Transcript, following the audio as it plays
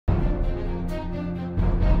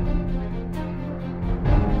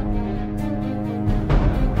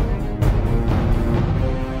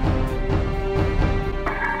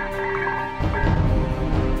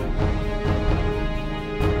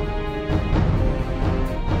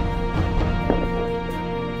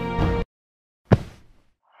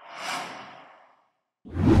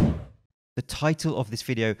title of this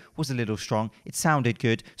video was a little strong. It sounded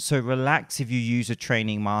good, so relax if you use a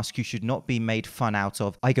training mask. You should not be made fun out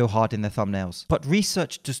of. I go hard in the thumbnails. But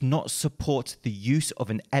research does not support the use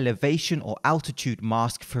of an elevation or altitude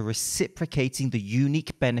mask for reciprocating the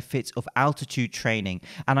unique benefits of altitude training.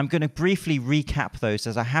 And I'm going to briefly recap those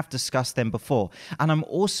as I have discussed them before. And I'm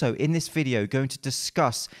also in this video going to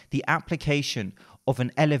discuss the application of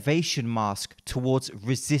an elevation mask towards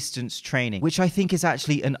resistance training, which I think is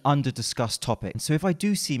actually an under-discussed topic. And so if I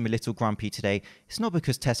do seem a little grumpy today, it's not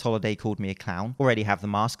because Tess Holliday called me a clown. Already have the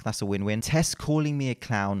mask, that's a win-win. Tess calling me a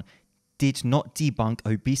clown did not debunk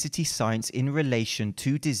obesity science in relation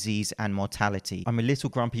to disease and mortality. I'm a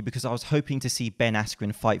little grumpy because I was hoping to see Ben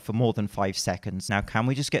Askren fight for more than 5 seconds. Now, can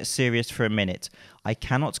we just get serious for a minute? I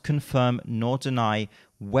cannot confirm nor deny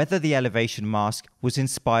whether the elevation mask was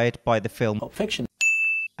inspired by the film Pulp Fiction.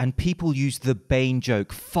 And people use the Bane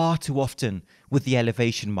joke far too often with the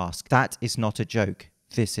elevation mask. That is not a joke.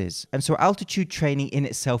 This is. And so altitude training in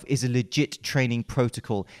itself is a legit training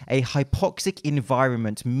protocol, a hypoxic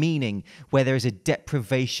environment, meaning where there is a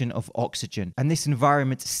deprivation of oxygen. And this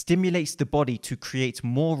environment stimulates the body to create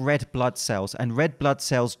more red blood cells, and red blood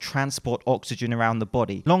cells transport oxygen around the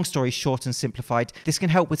body. Long story short and simplified, this can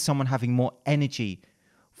help with someone having more energy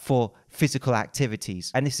for physical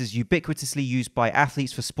activities. And this is ubiquitously used by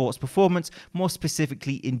athletes for sports performance, more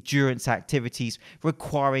specifically endurance activities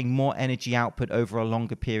requiring more energy output over a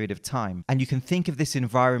longer period of time. And you can think of this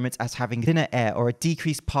environment as having thinner air or a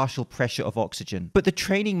decreased partial pressure of oxygen. But the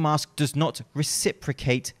training mask does not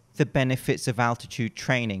reciprocate the benefits of altitude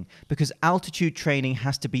training, because altitude training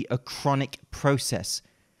has to be a chronic process.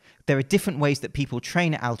 There are different ways that people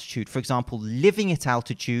train at altitude. For example, living at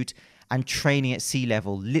altitude and training at sea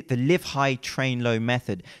level, the live high, train low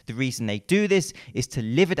method. The reason they do this is to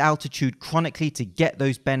live at altitude chronically to get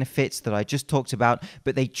those benefits that I just talked about,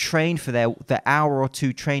 but they train for their hour or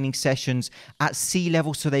two training sessions at sea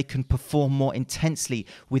level so they can perform more intensely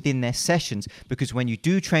within their sessions. Because when you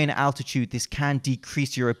do train at altitude, this can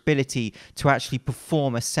decrease your ability to actually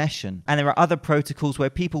perform a session. And there are other protocols where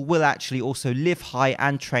people will actually also live high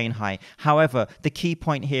and train high. However, the key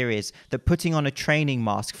point here is that putting on a training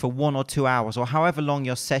mask for 1 or 2 hours or however long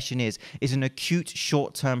your session is an acute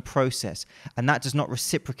short-term process, and that does not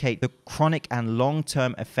reciprocate the chronic and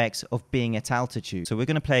long-term effects of being at altitude. So we're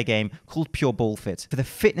going to play a game called Pure Ball Fit. For the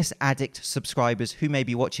fitness addict subscribers who may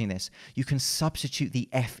be watching this, you can substitute the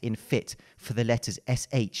F in fit for the letters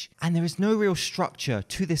SH. And there is no real structure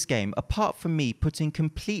to this game apart from me putting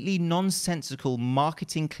completely nonsensical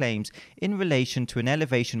marketing claims in relation to an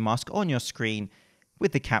elevation mask on your screen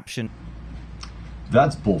with the caption,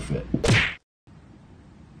 "That's bullfit."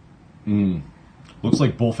 Looks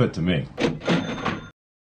like bullfit to me.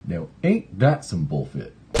 Now, ain't that some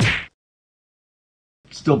bullfit?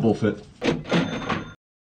 Still bullfit.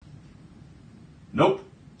 Nope,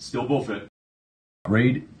 still bullfit.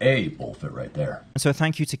 Grade A bullfit right there. So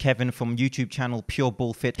thank you to Kevin from YouTube channel Pure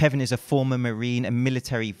Ball Fit. Kevin is a former Marine and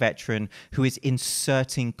military veteran who is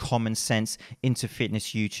inserting common sense into fitness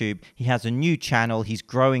YouTube. He has a new channel. He's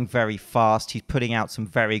growing very fast. He's putting out some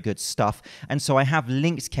very good stuff. And so I have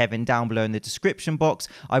linked Kevin down below in the description box.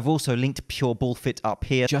 I've also linked Pure Ball Fit up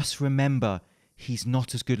here. Just remember, he's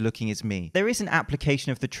not as good looking as me. There is an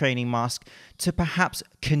application of the training mask to perhaps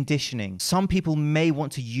conditioning. Some people may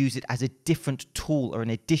want to use it as a different tool or an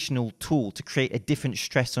additional tool to create a different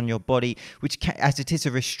stress on your body, as it is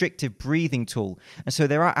a restrictive breathing tool. And so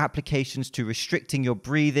there are applications to restricting your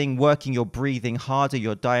breathing, working your breathing harder,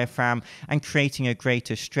 your diaphragm, and creating a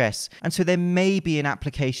greater stress. And so there may be an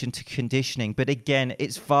application to conditioning, but again,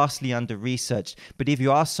 it's vastly under-researched. But if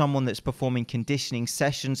you are someone that's performing conditioning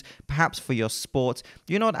sessions, perhaps for your sport,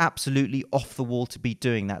 you're not absolutely off the wall to be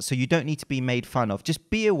doing that. So you don't need to be made fun of. Just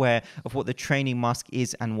be aware of what the training mask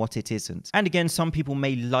is and what it isn't. And again, some people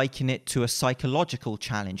may liken it to a psychological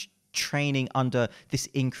challenge, training under this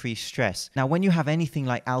increased stress. Now, when you have anything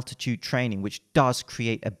like altitude training, which does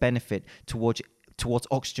create a benefit towards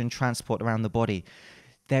oxygen transport around the body,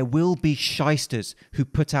 there will be shysters who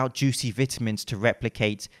put out juicy vitamins to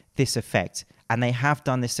replicate this effect. And they have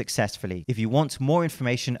done this successfully. If you want more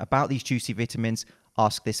information about these juicy vitamins,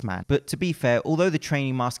 ask this man. But to be fair, although the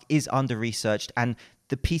training mask is under-researched and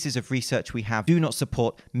the pieces of research we have do not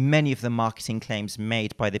support many of the marketing claims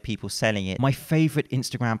made by the people selling it, my favorite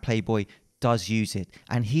Instagram playboy does use it,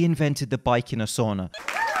 and he invented the bike in a sauna.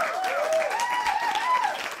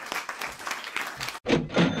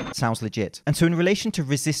 Sounds legit. And so in relation to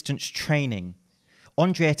resistance training,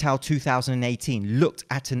 Andre et al. 2018 looked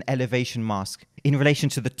at an elevation mask in relation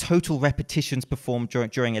to the total repetitions performed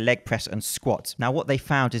during a leg press and squat. Now, what they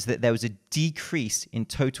found is that there was a decrease in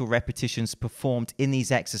total repetitions performed in these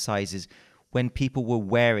exercises when people were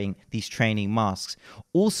wearing these training masks.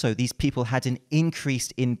 Also, these people had an increase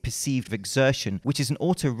in perceived exertion, which is an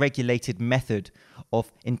auto-regulated method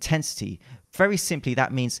of intensity. Very simply,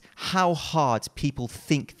 that means how hard people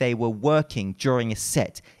think they were working during a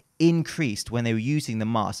set increased when they were using the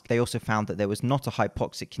mask. They also found that there was not a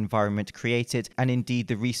hypoxic environment created, and indeed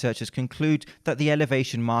the researchers conclude that the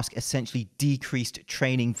elevation mask essentially decreased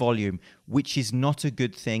training volume, which is not a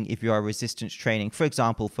good thing if you are resistance training, for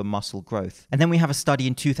example, for muscle growth. And then we have a study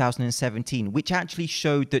in 2017 which actually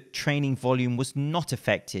showed that training volume was not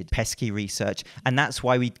affected. Pesky research, and that's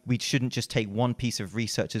why we shouldn't just take one piece of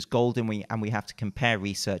research as gold and we have to compare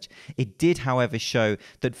research. It did, however, show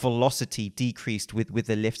that velocity decreased with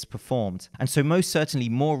the lifts performed. And so most certainly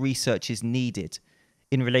more research is needed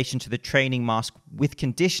in relation to the training mask with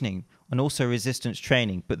conditioning and also resistance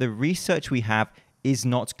training. But the research we have is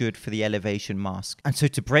not good for the elevation mask. And so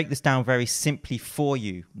to break this down very simply for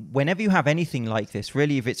you, whenever you have anything like this,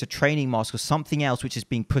 really if it's a training mask or something else which is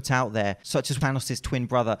being put out there, such as Panos' twin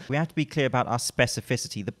brother, we have to be clear about our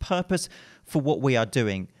specificity, the purpose for what we are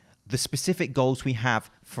doing, the specific goals we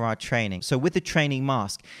have for our training. So with the training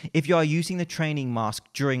mask, if you are using the training mask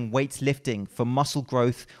during weightlifting for muscle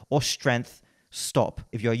growth or strength, stop.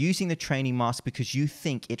 If you're using the training mask because you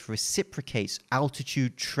think it reciprocates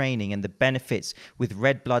altitude training and the benefits with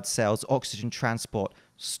red blood cells, oxygen transport,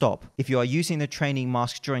 stop. If you are using the training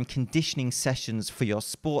mask during conditioning sessions for your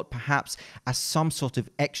sport, perhaps as some sort of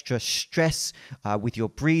extra stress with your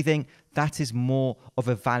breathing, that is more of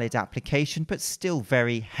a valid application, but still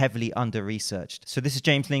very heavily under-researched. So this is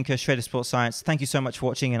James Linker, Shredder Sports Science. Thank you so much for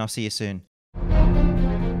watching, and I'll see you soon.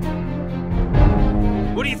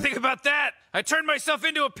 What do you think about that? I turned myself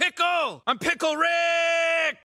into a pickle! I'm Pickle Rick!